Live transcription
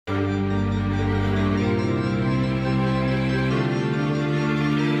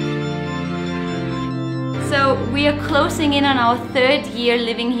We are closing in on our 3rd year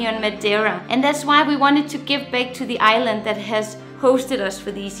living here in Madeira, and that's why we wanted to give back to the island that has hosted us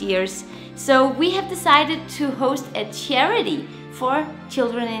for these years. So we have decided to host a charity for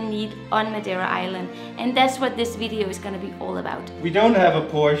children in need on Madeira Island, and that's what this video is going to be all about. We don't have a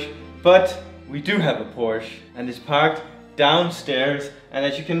Porsche, but we do have a Porsche, and it's parked downstairs, and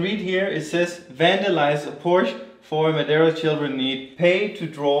as you can read here, it says Vandalize a Porsche for Madeira children need, pay to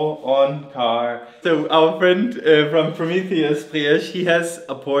draw on car. So our friend from Prometheus, Priyesh, he has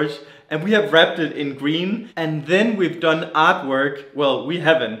a Porsche, and we have wrapped it in green, and then we've done artwork. Well, we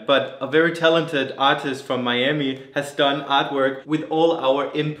haven't, but a very talented artist from Miami has done artwork with all our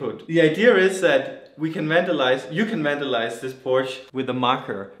input. The idea is that you can vandalize this Porsche with a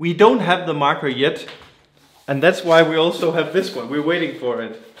marker. We don't have the marker yet, and that's why we also have this one. We're waiting for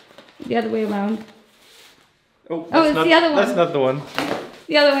it. The other way around. Oh, it's the other one. That's not the one.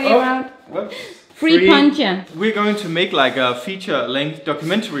 The other way around. Whoops. Free puncher. We're going to make like a feature-length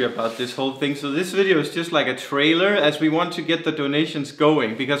documentary about this whole thing. So this video is just like a trailer, as we want to get the donations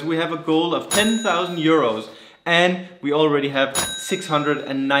going, because we have a goal of 10,000 euros and we already have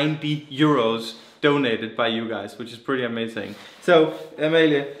 690 euros donated by you guys, which is pretty amazing. So,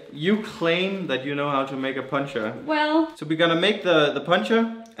 Amelia, you claim that you know how to make a puncher. Well, so we're gonna make the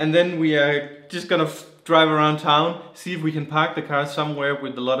puncher, and then we are just gonna drive around town, see if we can park the car somewhere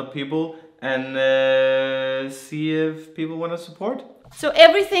with a lot of people, and see if people want to support. So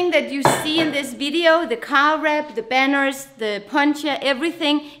everything that you see in this video, the car wrap, the banners, the puncher,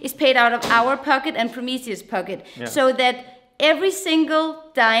 everything is paid out of our pocket and Prometheus' pocket. Yeah. So that every single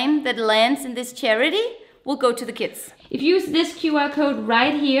dime that lands in this charity will go to the kids. If you use this QR code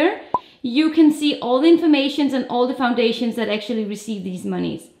right here, you can see all the information and all the foundations that actually receive these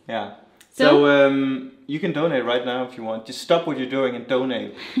monies. Yeah. So you can donate right now if you want. Just stop what you're doing and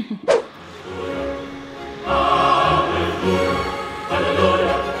donate.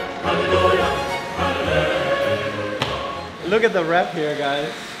 Look at the wrap here,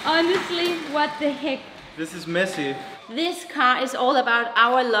 guys. Honestly, what the heck? This is messy. This car is all about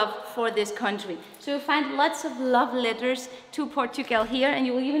our love for this country. So you'll find lots of love letters to Portugal here, and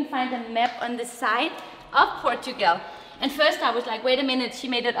you will even find a map on the side of Portugal. And first I was like, wait a minute, she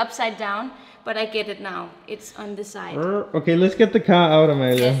made it upside down, but I get it now. It's on the side. Okay, let's get the car out,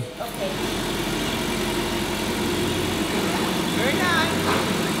 Amelia. Yes, okay. Very nice.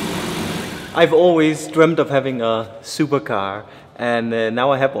 I've always dreamt of having a supercar, and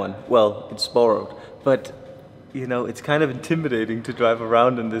now I have one. Well, it's borrowed, but you know, it's kind of intimidating to drive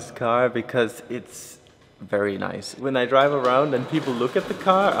around in this car because it's very nice. When I drive around and people look at the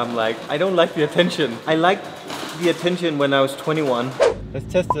car, I'm like, I don't like the attention. I liked the attention when I was 21. Let's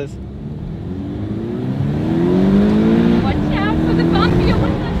test this. Watch out for the bump, you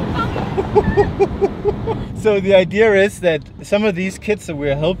want the bump. So the idea is that some of these kids that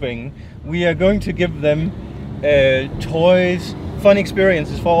we're helping, we are going to give them toys, fun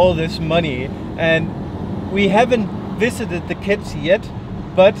experiences for all this money. And we haven't visited the kids yet,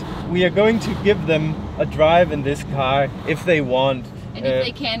 but we are going to give them a drive in this car if they want. And if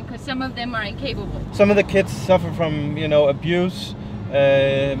they can, because some of them are incapable. Some of the kids suffer from, you know, abuse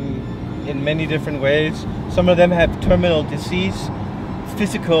in many different ways. Some of them have terminal disease,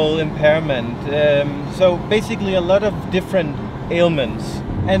 physical impairment. So basically a lot of different ailments.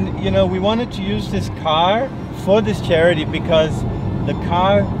 And, you know, we wanted to use this car for this charity because the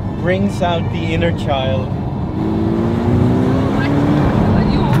car brings out the inner child.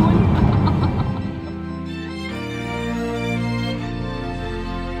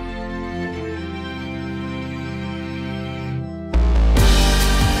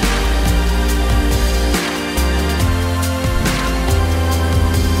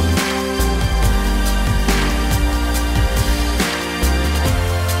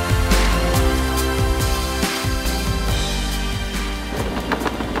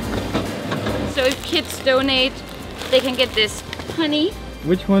 So if kids donate, they can get this honey.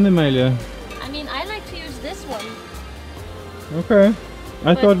 Which one, Amelia? I mean, I like to use this one. Okay.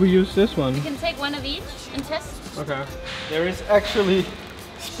 I thought we used this one. You can take one of each and test. Okay. There is actually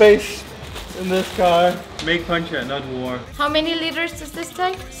space in this car. Make puncher, not war. How many liters does this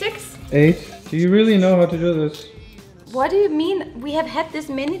take? 6? 8. Do you really know how to do this? What do you mean? We have had this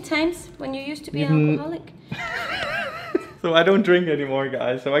many times when you used to be an alcoholic. So I don't drink anymore,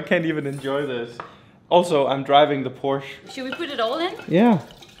 guys, so I can't even enjoy this. Also, I'm driving the Porsche. Should we put it all in? Yeah.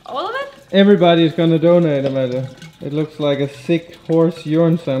 All of it? Everybody's gonna donate, Amelia. It looks like a sick horse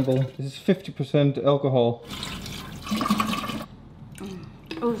urine sample. This is 50% alcohol.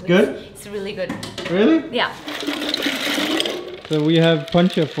 Oh, good? It's really good. Really? Yeah. So we have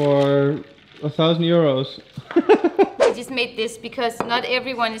puncher for 1,000 euros. I just made this because not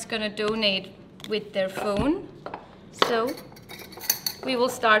everyone is gonna donate with their phone. So we will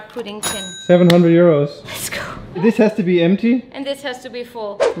start putting 10. 700 euros. Let's go. This has to be empty. And this has to be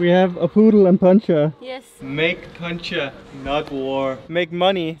full. We have a poodle and puncher. Yes. Make puncher, not war. Make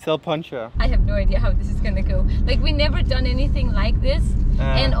money, sell puncher. I have no idea how this is gonna go. Like, we never done anything like this.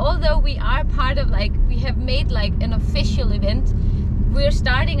 And although we are part of, like, we have made like an official event, we're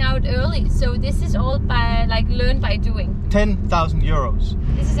starting out early. So this is all by, like, learn by doing. 10,000 euros.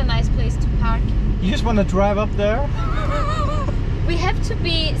 This is a nice place to park. You just want to drive up there? We have to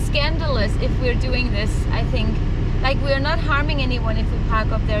be scandalous if we're doing this, I think. Like, we're not harming anyone if we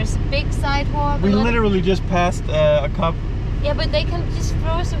park up there. It's a big sidewalk. We literally just passed a cop. Yeah, but they can just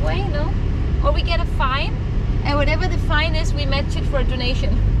throw us away, no? Or we get a fine, and whatever the fine is, we match it for a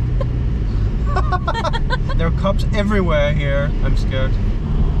donation. There are cops everywhere here. I'm scared.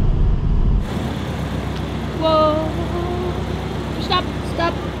 Whoa. Stop,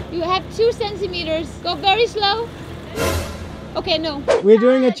 stop. You have 2 centimeters. Go very slow. Okay, no. We're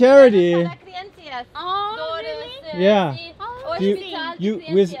doing a charity. Oh, really? Yeah. Oh,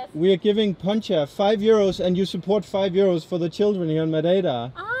 we are giving puncher 5 euros and you support 5 euros for the children here in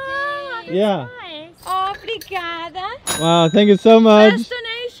Madeira. Ah, that's Yeah. nice. Obrigada. Wow, thank you so much. First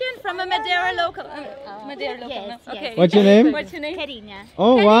donation from a Madeira local. Madeira local. Yes, No? Okay. What's your name? What's your name? Karina.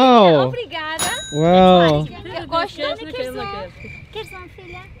 Oh, wow. Obrigada. Wow. Gostas? Queres uma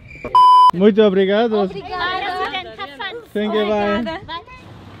filha? Muito obrigado. Obrigada. Have fun. Thank you, bye. Bye.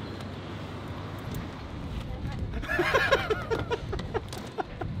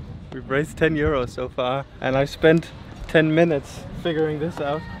 We've raised 10 euros so far and I've spent 10 minutes figuring this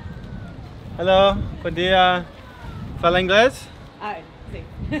out. Hello, bom dia. Fala inglês?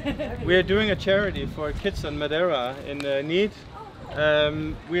 We are doing a charity for kids on Madeira in need.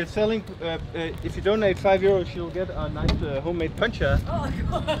 We are selling, if you donate 5 euros, you'll get a nice homemade puncher. Oh,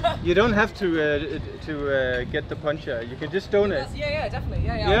 God. You don't have to get the puncher, you can just donate. Yeah, definitely.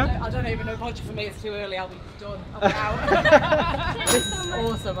 Yeah? I don't even know puncher for me, it's too early, I'll be done. I'll be out. This is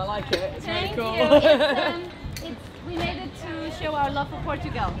awesome, I like it. It's really cool. We made it to show our love for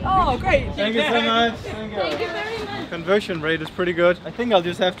Portugal. Oh, great. Thank you so much. Thank you. Thank you very much. Conversion rate is pretty good. I think I'll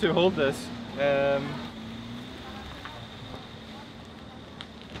just have to hold this.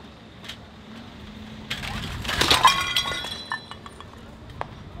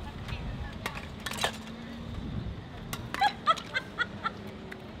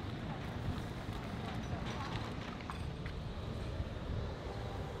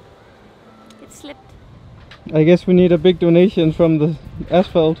 It slipped. I guess we need a big donation from the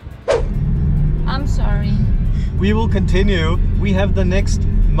asphalt. I'm sorry. We will continue. We have the next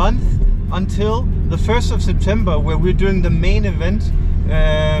month until the 1st of September where we're doing the main event.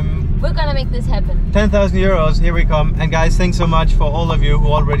 We're gonna make this happen. 10,000 euros, here we come. And guys, thanks so much for all of you who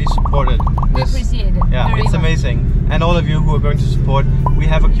already supported We this. appreciate it. Yeah, very it's much. amazing. And all of you who are going to support, we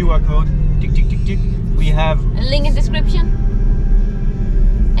have a QR code. Tick, tick, tick, tick. We have A link in description.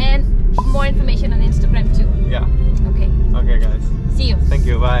 And more information on Instagram too. yeah. Okay. Okay guys. See you. Thank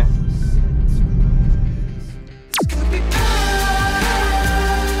you. Bye.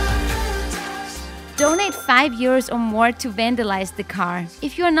 Donate 5 euros or more to vandalize the car.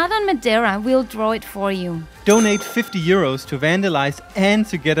 If you are not on Madeira, we'll draw it for you. Donate 50 euros to vandalize and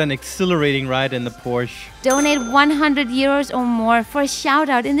to get an exhilarating ride in the Porsche. Donate 100 euros or more for a shout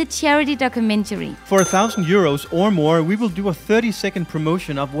out in the charity documentary. For 1,000 euros or more, we will do a 30-second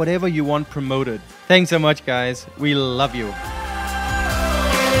promotion of whatever you want promoted. Thanks so much, guys. We love you.